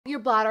your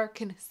bladder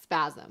can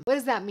spasm. What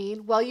does that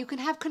mean? Well, you can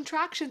have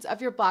contractions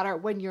of your bladder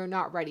when you're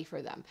not ready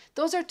for them.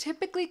 Those are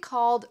typically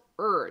called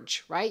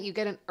urge, right? You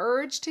get an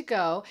urge to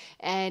go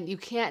and you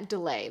can't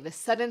delay, the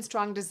sudden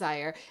strong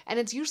desire, and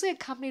it's usually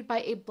accompanied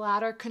by a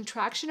bladder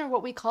contraction or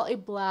what we call a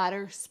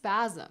bladder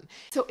spasm.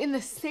 So in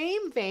the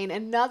same vein,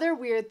 another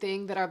weird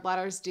thing that our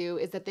bladders do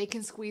is that they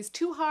can squeeze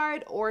too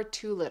hard or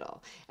too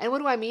little. And what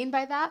do I mean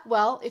by that?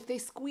 Well, if they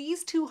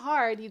squeeze too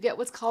hard, you get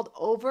what's called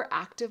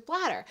overactive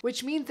bladder,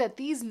 which means that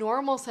these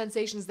normal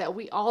sensations that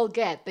we all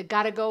get, the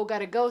gotta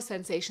go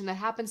sensation that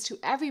happens to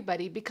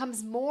everybody,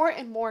 becomes more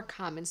and more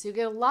common. So you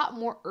get a lot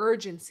more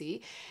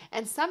urgency,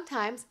 and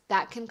sometimes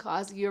that can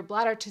cause your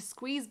bladder to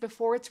squeeze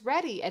before it's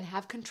ready and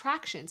have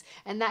contractions,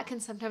 and that can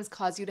sometimes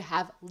cause you to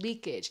have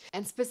leakage.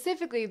 And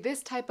specifically,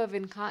 this type of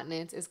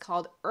incontinence is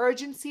called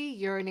urgency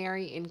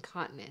urinary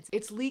incontinence.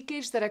 It's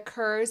leakage that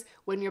occurs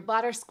when your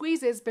bladder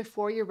squeezes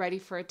before you're ready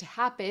for it to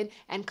happen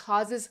and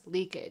causes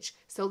leakage.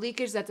 So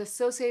leakage that's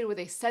associated with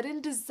a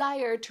sudden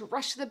desire to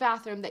rush to the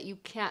bathroom that you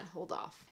can't hold off.